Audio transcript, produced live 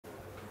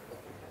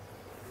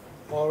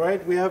All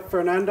right, we have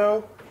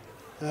Fernando.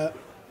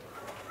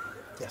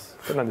 Yes.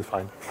 Fernando's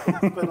fine.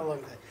 It's been a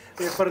long day.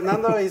 Okay,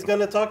 Fernando is going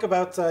to talk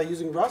about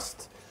using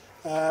Rust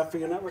for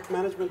your network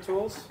management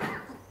tools.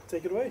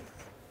 Take it away.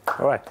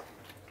 All right.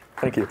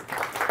 Thank you.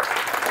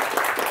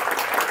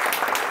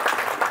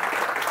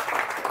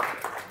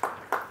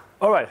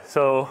 All right,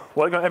 so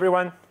welcome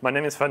everyone. My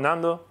name is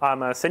Fernando.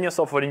 I'm a senior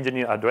software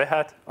engineer at Red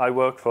Hat. I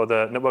work for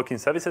the networking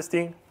services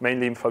team,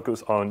 mainly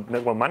focused on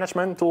network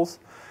management tools.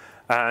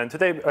 And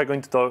today we're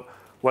going to talk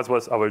what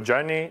was our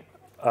journey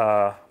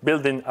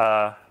building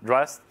a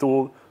Rust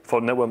tool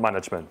for network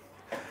management.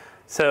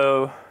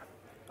 So,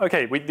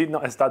 okay, we did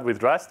not start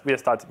with Rust. We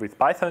started with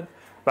Python.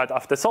 But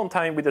after some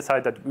time, we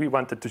decided that we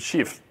wanted to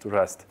shift to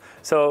Rust.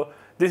 So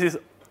this is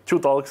two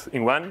talks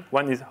in one.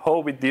 One is how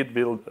we did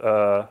build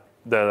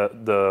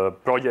the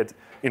project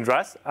in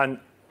Rust, and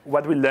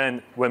what we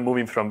learned when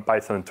moving from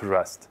Python to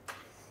Rust.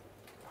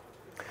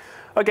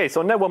 OK,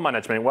 so network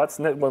management. What's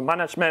network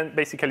management?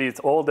 Basically, it's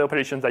all the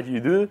operations that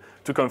you do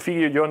to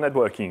configure your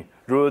networking.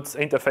 Routes,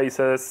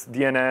 interfaces,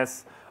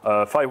 DNS,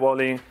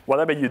 firewalling,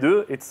 whatever you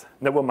do, it's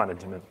network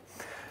management.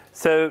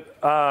 So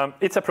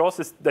it's a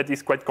process that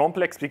is quite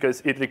complex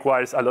because it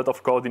requires a lot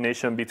of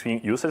coordination between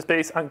user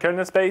space and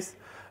kernel space.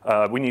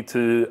 We need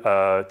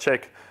to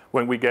check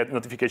when we get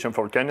notification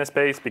for kernel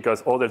space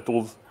because other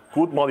tools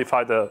could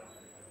modify the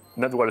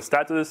network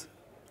status.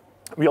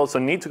 We also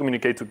need to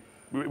communicate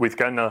with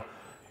kernel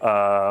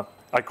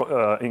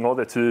in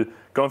order to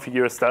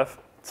configure stuff.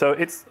 So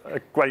it's a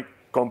quite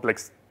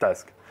complex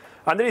task.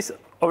 And there is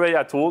already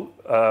a tool,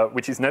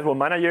 which is Network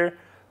Manager.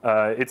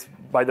 It's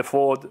by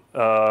default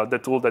the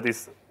tool that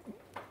is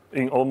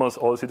in almost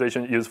all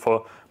situations used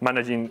for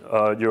managing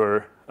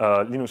your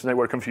Linux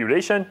network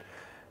configuration.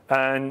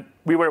 And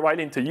we were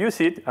willing to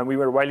use it, and we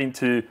were willing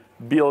to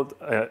build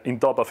in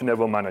top of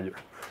Network Manager,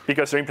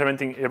 because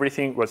implementing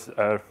everything was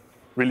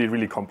really,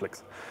 really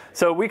complex.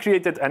 So we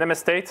created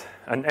NMState,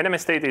 and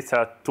NMState is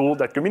a tool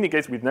that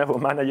communicates with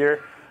Network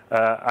Manager,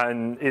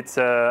 and it's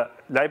a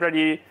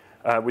library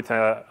with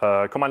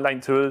a command line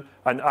tool,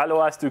 and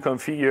allow us to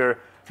configure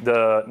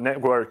the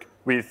network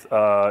with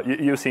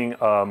using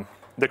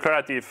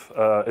declarative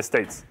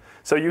states.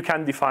 So you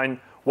can define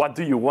what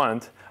do you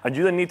want, and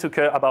you don't need to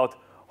care about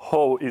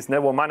how is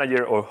Network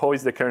Manager or how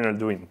is the kernel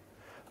doing,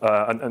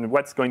 and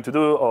what's going to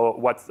do or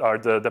what are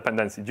the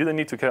dependencies. You don't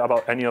need to care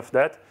about any of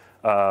that.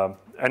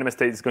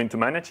 NMState is going to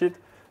manage it,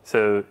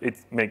 so it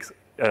makes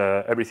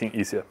everything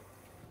easier.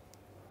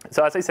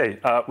 So as I say,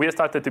 we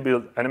started to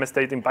build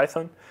NMState in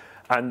Python,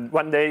 and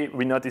one day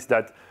we noticed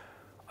that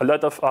a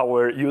lot of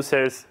our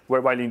users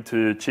were willing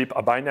to ship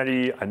a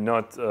binary and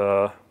not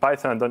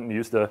Python, don't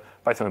use the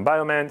Python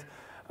environment.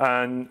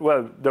 And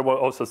well, there were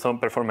also some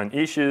performance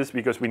issues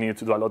because we needed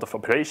to do a lot of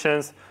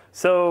operations.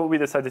 So we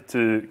decided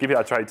to give it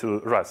a try to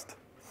Rust.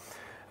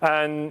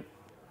 And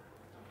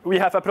we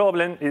have a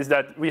problem is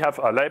that we have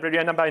a library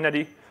and a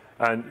binary,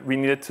 and we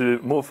needed to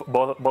move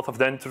both of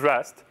them to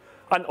Rust.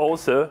 And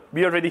also,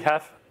 we already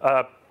have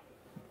a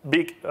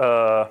big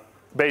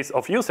base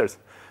of users.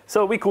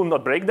 So we could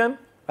not break them,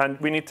 and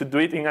we need to do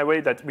it in a way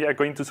that we are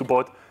going to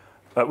support.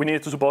 We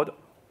need to support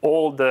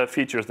all the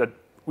features that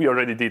we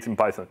already did in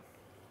Python.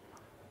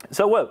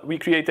 So well, we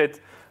created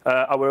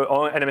our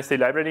own NMState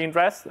library in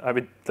Rust. I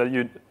will tell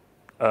you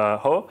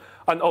how.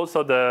 And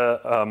also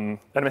the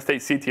NMState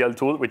CTL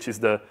tool, which is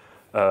the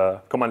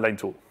command line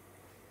tool.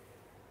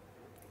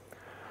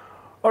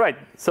 All right,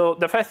 so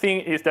the first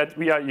thing is that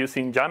we are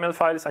using YAML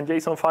files and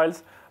JSON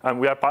files, and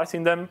we are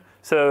parsing them.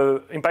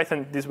 So in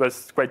Python, this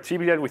was quite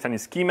trivial with an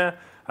schema,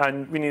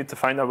 and we needed to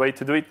find a way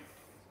to do it.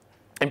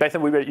 In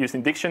Python, we were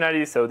using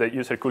dictionaries, so the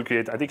user could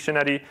create a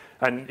dictionary,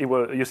 and it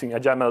was using a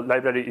YAML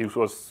library. It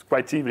was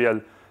quite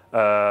trivial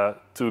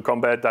to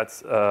convert that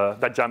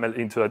YAML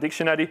into a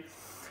dictionary.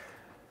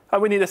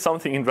 And we needed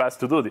something in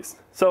Rust to do this.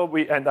 So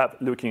we end up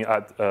looking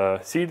at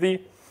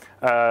CRD.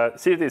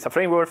 CRD is a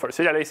framework for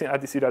serializing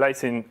and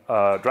deserializing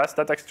Rust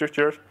data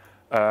structures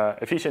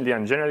efficiently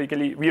and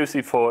generically. We use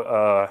it for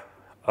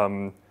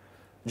YAML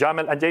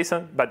and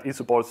JSON, but it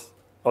supports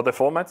other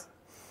formats.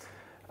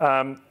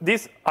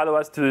 This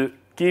allows us to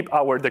keep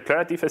our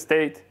declarative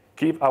state,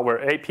 keep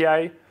our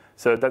API.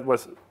 So that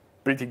was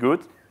pretty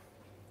good.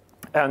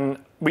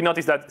 And we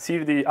noticed that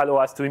CRD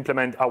allows us to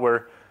implement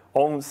our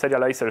own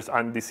serializers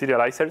and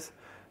deserializers.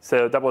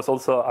 So that was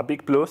also a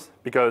big plus,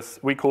 because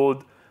we could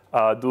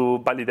do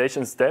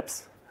validation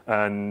steps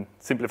and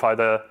simplify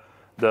the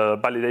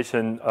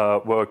validation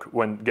work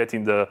when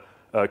getting the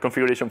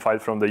configuration file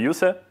from the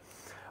user.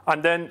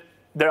 And then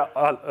there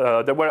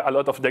were a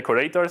lot of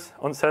decorators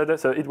on server,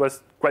 so it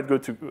was quite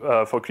good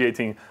for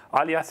creating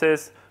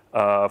aliases,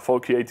 for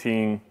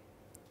creating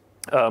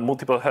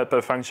multiple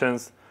helper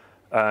functions,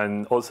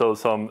 and also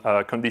some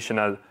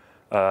conditional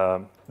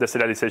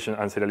deserialization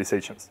and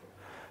serializations.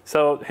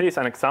 So here is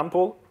an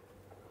example.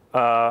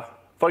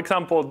 For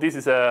example, this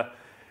is an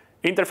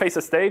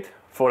interface state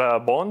for a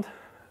bond,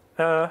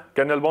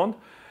 kernel bond,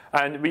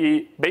 and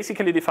we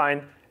basically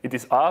define it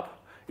is up.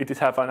 It is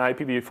have an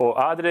IPv4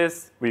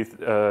 address with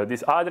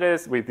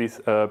this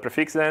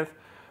prefix length.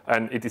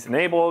 and it is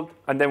enabled,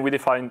 and then we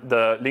define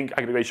the link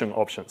aggregation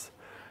options.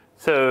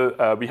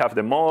 So we have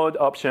the mode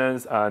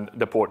options and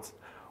the ports.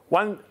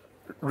 One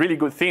really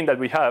good thing that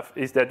we have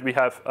is that we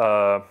have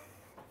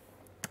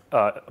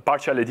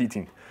partial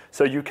editing.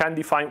 So you can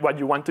define what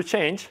you want to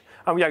change,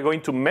 and we are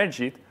going to merge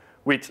it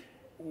with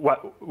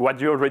what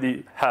you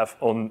already have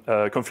on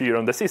configured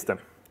on the system.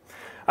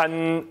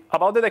 And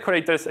about the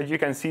decorators, as you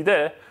can see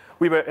there,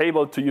 we were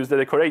able to use the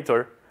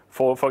decorator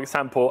for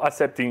example,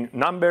 accepting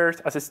numbers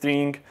as a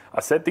string,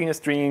 accepting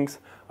strings,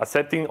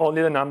 accepting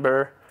only the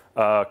number,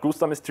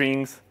 custom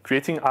strings,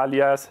 creating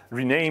alias,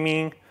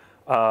 renaming,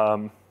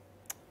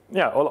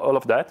 yeah, all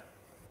of that.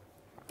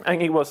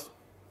 And it was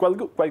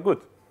quite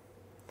good.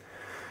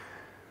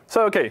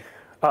 So, OK,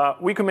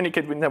 we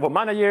communicate with Network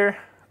Manager,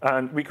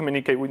 and we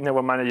communicate with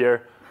Network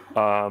Manager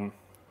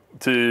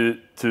to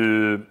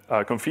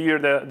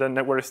configure the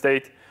network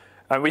state.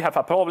 And we have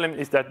a problem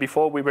is that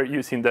before we were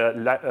using the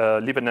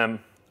libenm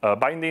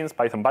bindings,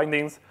 Python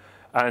bindings,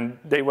 and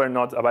they were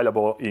not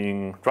available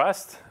in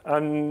Rust.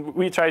 And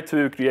we tried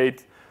to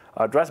create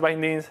Rust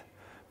bindings,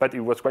 but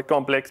it was quite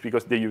complex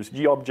because they use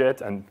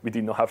GObject, and we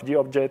did not have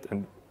GObject,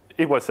 and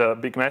it was a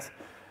big mess.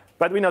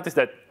 But we noticed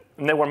that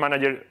Network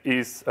Manager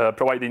is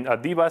providing a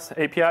dbus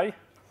API.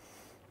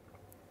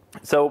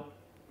 So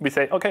we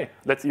say, OK,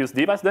 let's use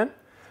dbus then.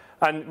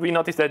 And we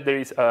noticed that there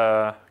is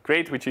a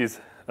crate, which is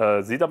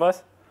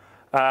ZetaBus.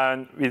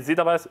 And with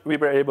ZetaBus, we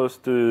were able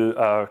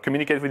to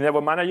communicate with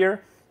Network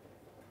Manager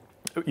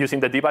using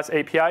the dbus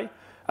API.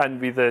 And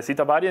with the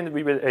Zeta variant,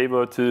 we were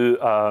able to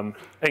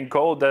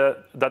encode the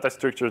data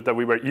structures that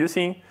we were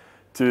using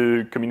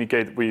to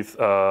communicate with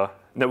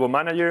Network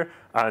Manager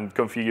and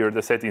configure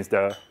the settings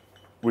that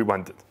we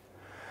wanted.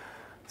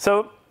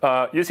 So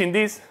using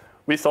this,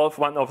 we solved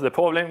one of the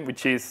problems,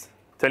 which is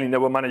telling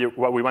Network Manager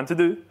what we want to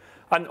do,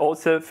 and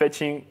also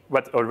fetching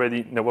what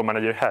already Network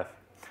Manager have,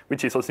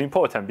 which is also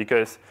important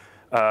because,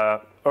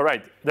 all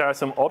right, there are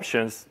some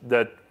options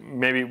that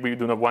maybe we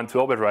do not want to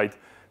override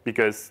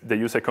because the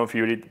user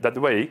configured it that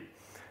way.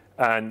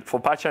 And for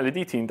partial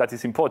editing, that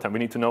is important. We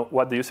need to know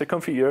what the user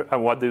configured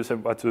and what the user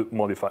wants to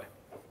modify.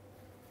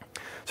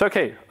 So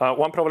OK,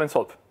 one problem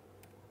solved.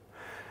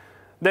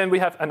 Then we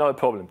have another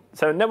problem.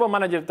 So Network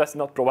Manager does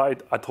not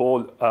provide at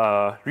all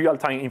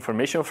real-time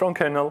information from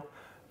kernel.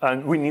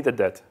 And we needed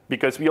that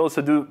because we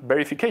also do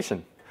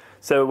verification.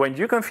 So when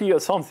you configure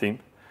something,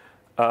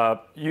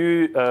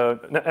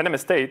 NM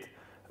state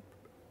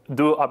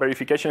do a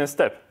verification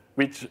step,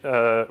 which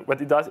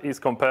what it does is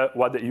compare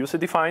what the user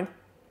defined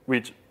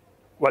with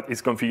what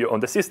is configured on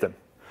the system.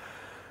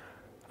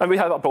 And we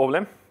had a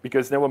problem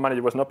because Network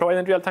Manager was not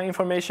providing real-time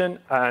information,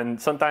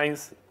 and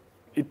sometimes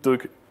it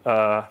took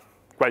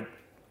quite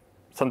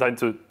some time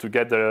to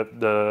get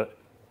the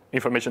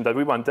information that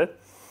we wanted.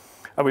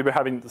 And we were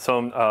having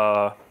some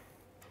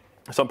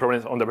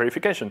problems on the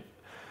verification.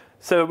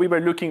 So we were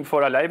looking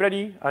for a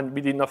library, and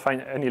we did not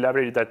find any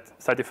library that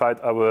satisfied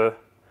our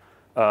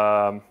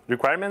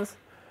requirements.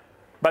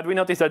 But we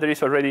noticed that there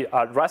is already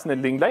a Rust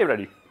netlink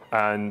library.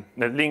 And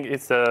netlink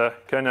is a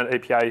kernel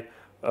API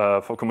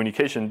for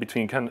communication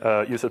between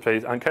user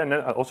space and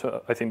kernel, and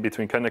also, I think,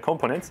 between kernel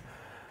components.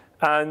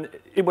 And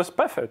it was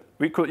perfect.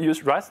 We could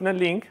use Rust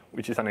netlink,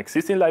 which is an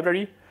existing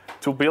library,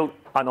 to build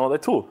another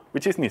tool,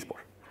 which is Nispor.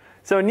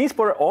 So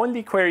Nispor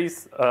only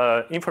queries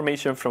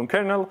information from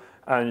kernel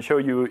and show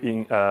you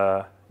in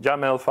a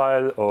YAML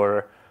file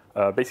or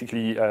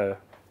basically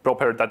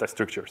proper data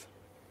structures.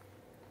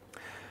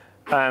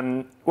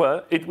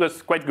 Well, it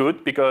was quite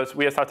good because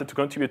we started to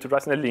contribute to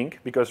Rust netlink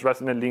because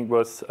Rust netlink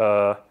was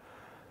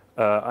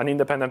an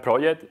independent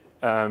project.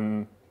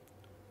 And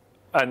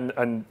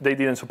they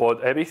didn't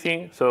support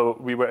everything, so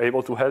we were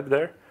able to help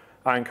there.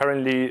 And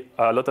currently,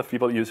 a lot of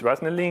people use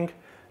Rust netlink.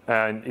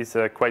 And it's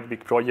a quite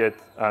big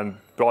project, and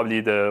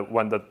probably the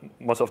one that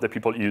most of the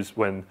people use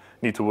when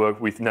need to work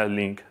with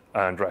netlink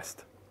and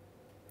Rust.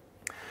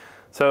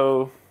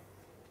 So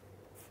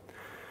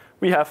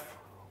we have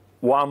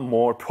one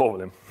more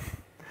problem.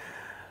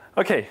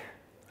 OK,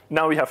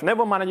 now we have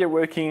Network Manager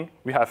working.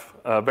 We have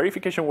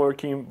verification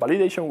working,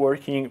 validation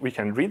working. We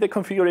can read the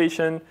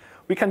configuration.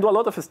 We can do a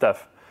lot of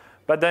stuff.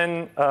 But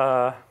then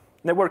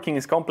networking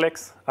is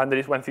complex, and there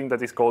is one thing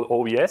that is called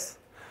OBS.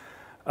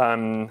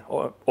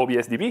 Or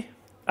OBSDB,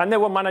 and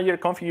Network Manager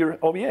configure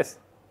OBS,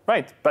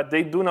 right? But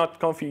they do not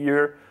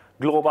configure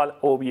global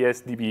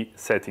OBSDB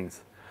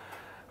settings.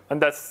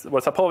 And that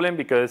was a problem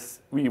because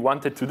we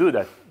wanted to do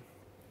that.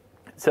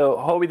 So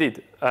how we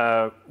did?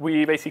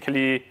 We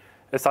basically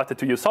started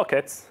to use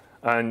sockets,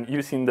 and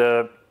using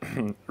the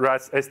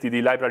Rust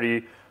STD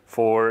library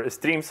for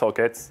stream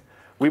sockets,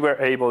 we were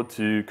able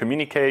to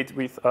communicate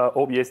with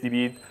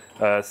OBSDB,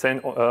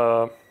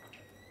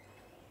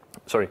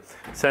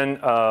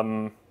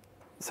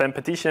 send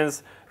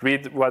petitions,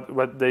 read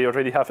what they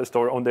already have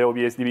stored on the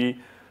OBSDB,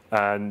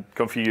 and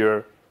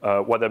configure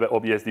whatever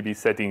OBSDB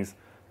settings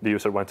the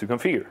user wants to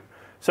configure.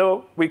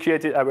 So we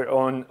created our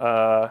own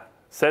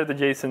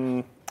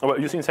JSON. Well,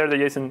 using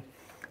JSON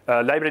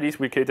libraries,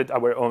 we created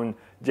our own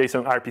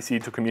JSON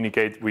RPC to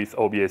communicate with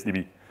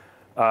OBSDB.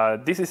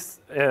 This is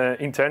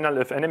internal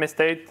of NM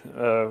state.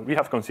 We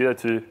have considered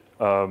to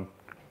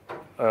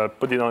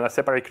put it on a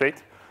separate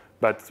crate,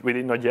 but we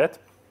did not yet.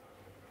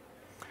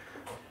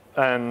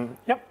 And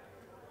yeah,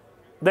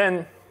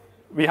 then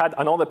we had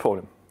another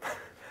problem.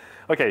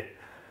 OK,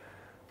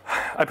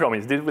 I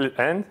promise this will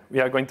end. We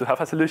are going to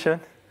have a solution.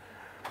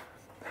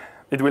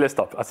 It will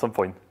stop at some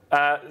point.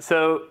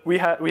 So we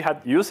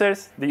had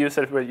users. The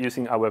users were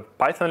using our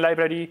Python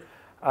library.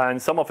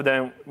 And some of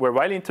them were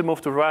willing to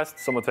move to Rust.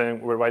 Some of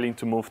them were willing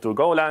to move to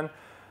Golang.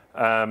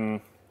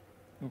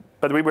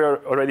 But we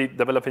were already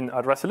developing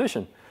a Rust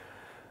solution.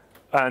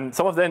 And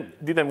some of them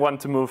didn't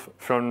want to move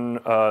from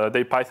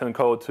their Python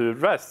code to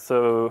Rust.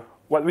 So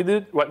what we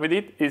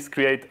did is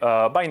create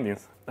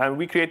bindings. And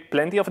we create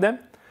plenty of them.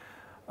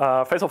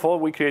 First of all,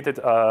 we created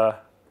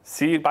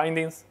C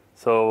bindings.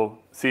 So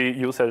C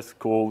users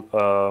could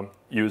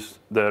use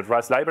the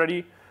Rust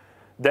library.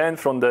 Then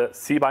from the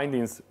C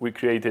bindings, we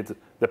created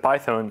the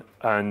Python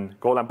and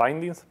Golang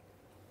bindings.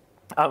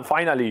 And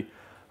finally,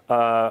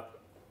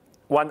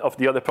 one of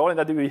the other problems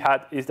that we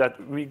had is that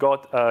we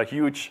got a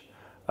huge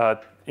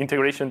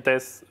integration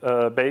test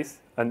base,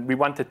 and we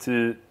wanted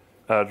to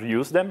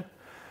reuse them.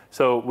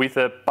 So with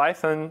the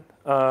Python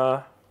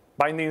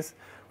bindings,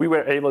 we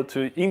were able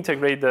to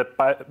integrate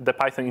the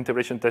Python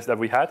integration test that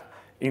we had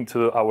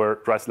into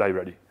our Rust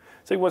library.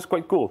 So it was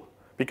quite cool,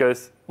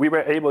 because we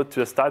were able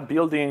to start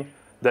building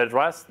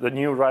the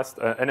new Rust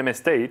NM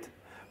state,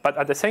 but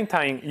at the same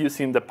time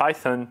using the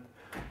Python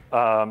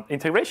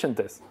integration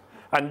test.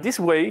 And this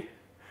way,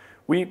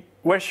 we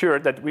were sure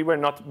that we were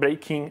not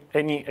breaking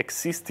any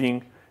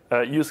existing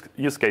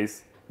use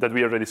case that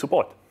we already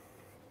support.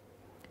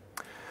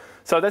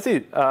 So that's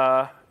it.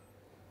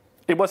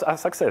 It was a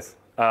success.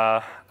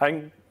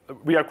 And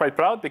we are quite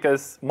proud,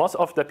 because most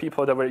of the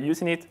people that were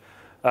using it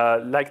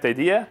liked the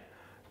idea.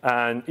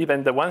 And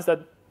even the ones that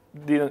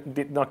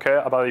did not care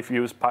about if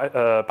you use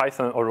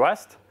Python or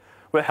Rust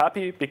were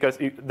happy, because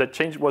the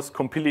change was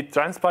completely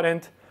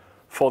transparent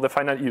for the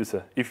final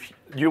user. If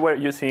you were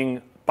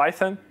using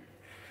Python,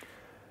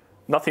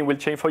 nothing will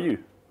change for you.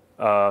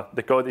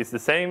 The code is the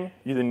same.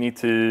 You don't need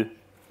to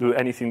do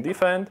anything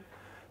different.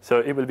 So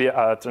it will be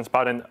a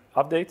transparent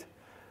update.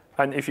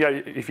 And if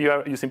you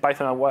are using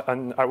Python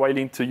and are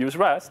willing to use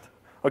Rust,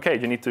 OK,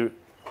 you need to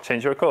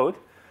change your code.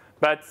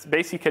 But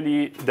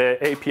basically, the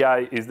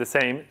API is the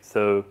same.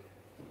 So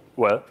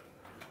well,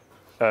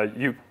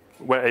 you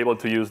were able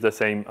to use the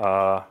same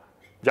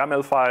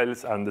YAML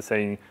files and the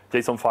same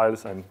JSON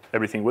files, and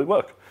everything will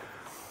work.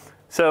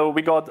 So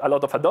we got a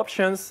lot of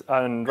adoptions.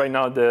 And right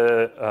now,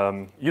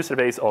 the user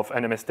base of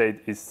NM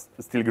state is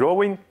still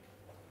growing.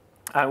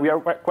 And we are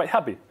quite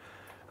happy.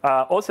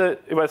 Also,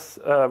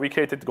 we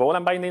created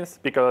Golang bindings,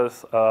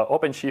 because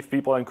OpenShift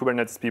people and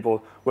Kubernetes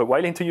people were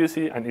willing to use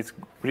it, and it's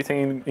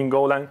written in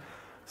Golang.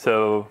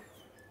 So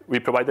we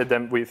provided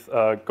them with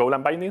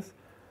Golang bindings,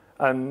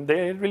 and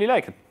they really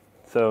like it.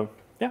 So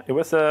yeah, it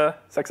was a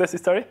success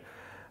story.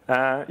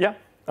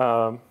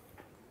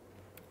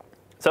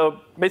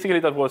 So basically,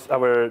 that was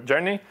our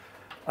journey.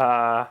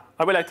 I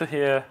would like to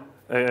hear,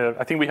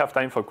 I think we have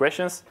time for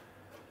questions.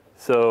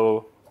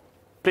 So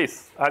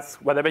please, ask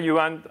whatever you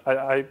want.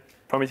 I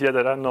promise you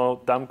there are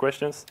no dumb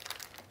questions.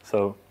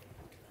 So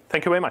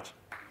thank you very much.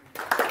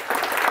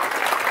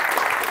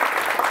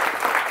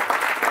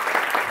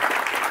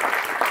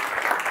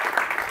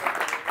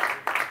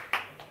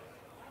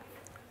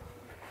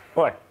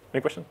 All right,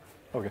 any question?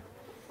 OK.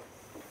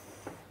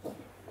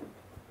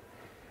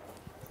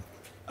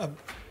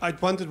 I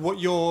wondered what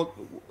your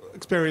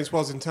experience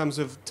was in terms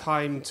of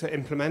time to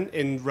implement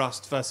in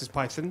Rust versus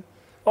Python,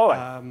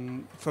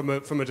 from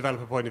a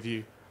developer point of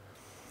view.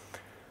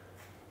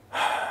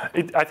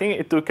 I think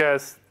it took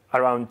us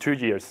around 2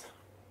 years.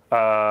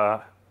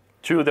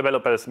 2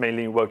 developers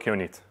mainly working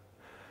on it.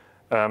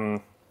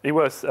 It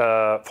was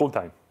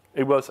full-time.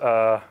 It was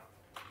a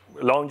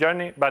long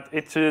journey, but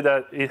it's true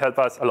that it helped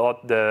us a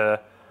lot,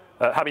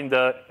 having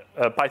the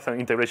Python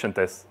integration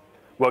test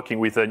working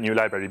with a new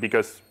library,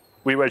 because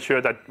we were sure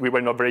that we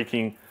were not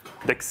breaking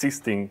the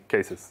existing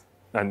cases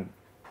and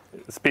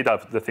speed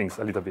up the things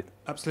a little bit.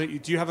 Absolutely.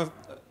 Do you have a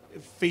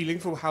feeling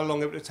for how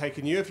long it would have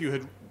taken you if you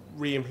had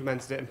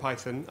re-implemented it in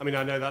Python? I mean,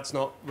 I know that's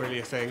not really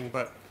a thing,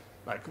 but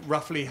like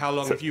roughly how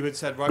long, if you had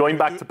said, right, going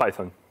back to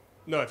Python?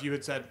 No, if you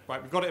had said,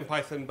 right, we've got it in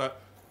Python,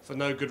 but for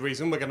no good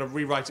reason, we're going to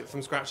rewrite it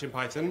from scratch in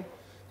Python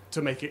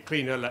to make it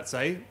cleaner, let's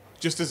say.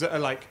 Just as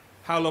like,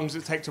 how long does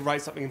it take to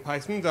write something in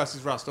Python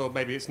versus Rust? Or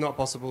maybe it's not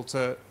possible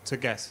to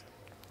guess.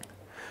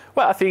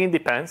 Well, I think it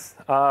depends.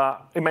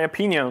 In my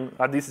opinion,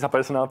 and this is a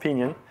personal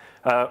opinion,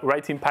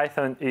 writing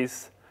Python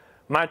is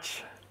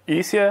much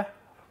easier,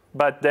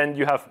 but then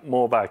you have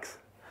more bugs.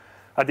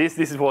 At least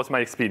this was my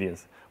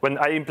experience. When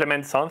I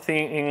implement something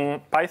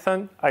in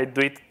Python, I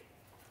do it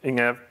in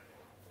I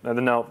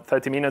don't know,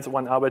 30 minutes,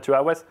 1 hour, 2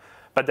 hours,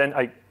 but then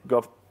I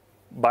got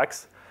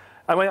bugs.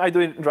 And when I do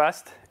it in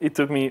Rust, it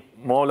took me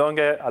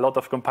longer, a lot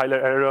of compiler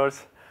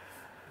errors,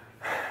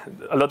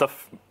 a lot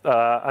of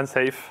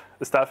unsafe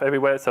stuff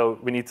everywhere, so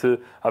we need to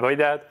avoid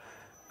that.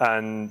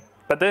 And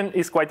but then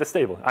it's quite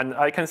stable. And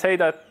I can say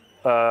that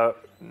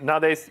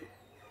nowadays,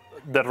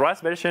 the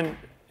Rust version,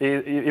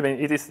 even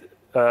it is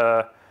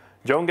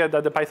younger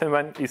than the Python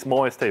one, is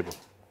more stable.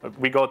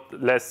 We got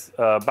less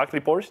bug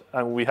reports,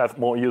 and we have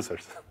more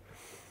users.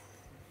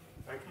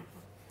 Thank you.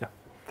 Yeah,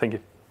 thank you.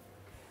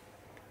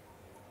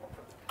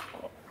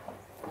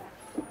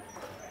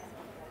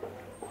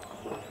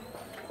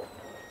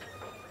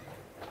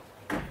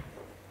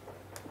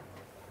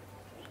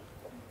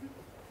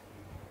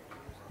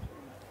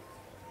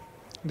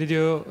 Did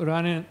you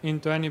run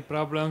into any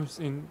problems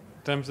in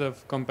terms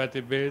of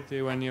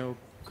compatibility when you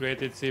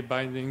created C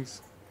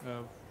bindings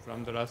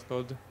from the Rust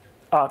code?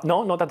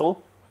 No, not at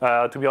all.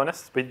 To be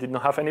honest, we did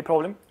not have any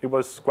problem. It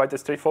was quite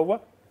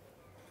straightforward.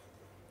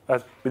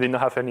 We did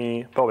not have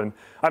any problem.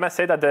 I must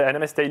say that the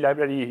NMState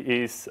library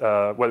is,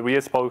 well,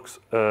 we spoke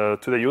to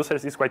the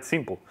users, is quite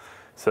simple.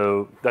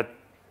 So that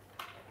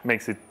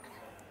makes it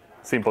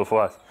simple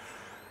for us.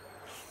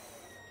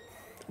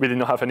 We did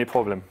not have any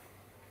problem.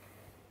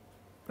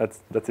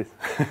 That's it.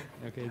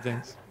 OK,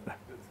 thanks.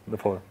 No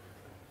problem.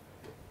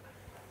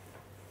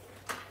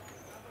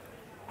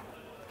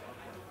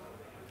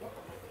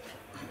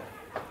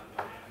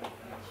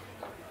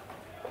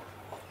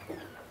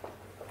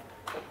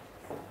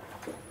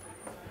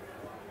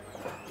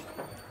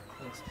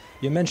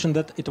 You mentioned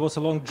that it was a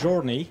long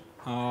journey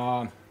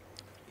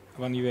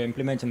when you were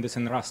implementing this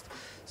in Rust.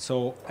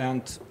 So,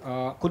 and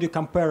could you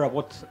compare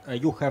what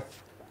you have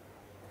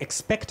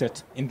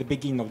expected in the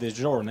beginning of this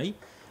journey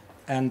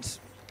and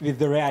with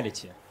the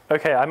reality?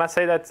 OK, I must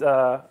say that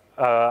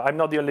I'm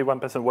not the only one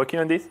person working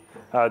on this.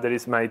 There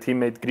is my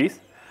teammate, Chris.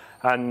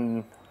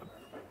 And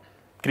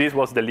Chris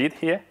was the lead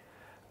here.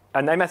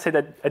 And I must say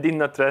that I did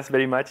not trust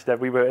very much that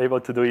we were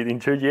able to do it in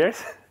 2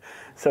 years.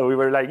 So we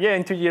were like, yeah,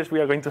 in 2 years we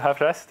are going to have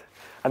Rust.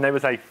 And I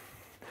was like,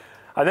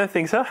 I don't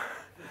think so.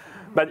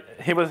 But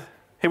he was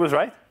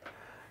right.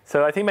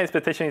 So I think my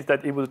expectation is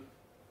that it would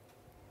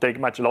take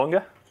much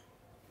longer.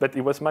 But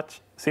it was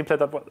much simpler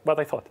than what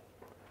I thought.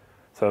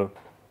 So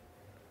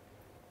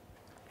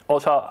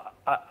also,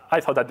 I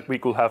thought that we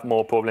could have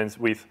more problems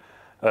with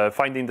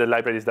finding the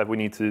libraries that we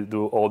need to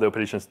do all the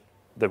operations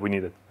that we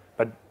needed.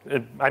 But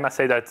I must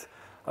say that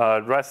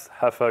Rust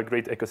have a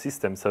great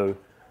ecosystem. So,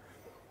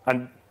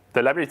 and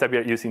the libraries that we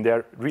are using, they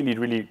are really,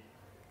 really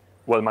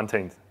well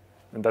maintained.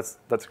 And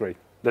that's great.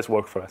 That's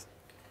work for us.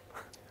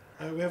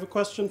 We have a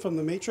question from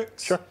the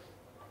Matrix. Sure.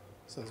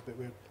 Sounds a bit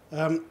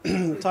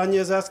weird. Tanya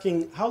is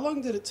asking, how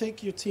long did it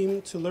take your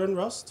team to learn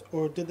Rust,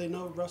 or did they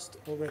know Rust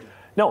already?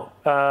 No,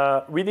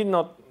 we did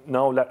not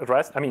know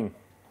Rust. I mean,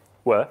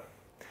 well,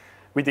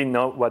 we didn't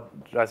know what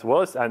Rust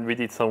was, and we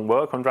did some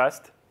work on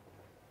Rust.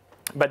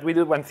 But we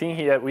did one thing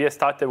here. We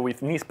started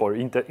with NISPOR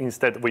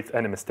instead with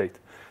NMState.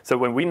 So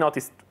when we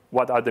noticed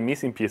what are the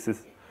missing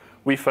pieces,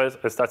 we first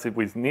started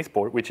with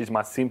NISPOR, which is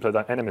much simpler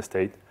than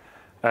NMState,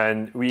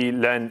 and we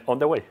learned on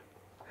the way.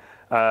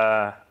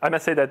 I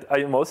must say that I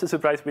am also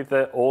surprised with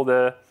all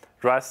the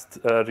Rust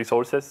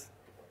resources,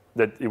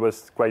 that it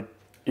was quite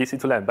easy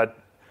to learn. But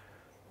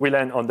we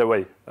learned on the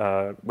way.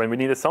 When we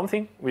needed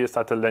something, we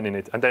started learning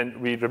it. And then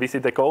we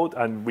revisited the code,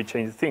 and we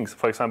changed things.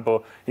 For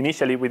example,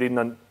 initially, we did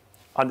not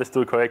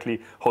understood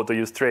correctly how to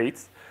use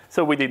traits,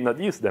 so we did not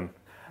use them.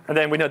 And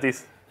then we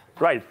noticed,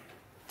 right,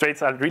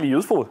 traits are really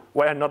useful.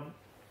 Why are not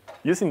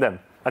using them?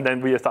 And then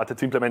we started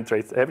to implement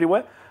traits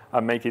everywhere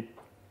and make it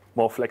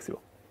more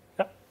flexible.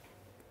 Yeah.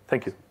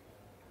 Thank you.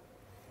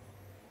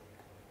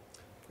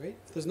 Great.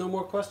 If there's no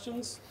more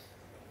questions,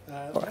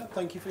 right.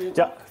 thank you for your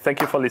time. Yeah,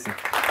 thank you for listening.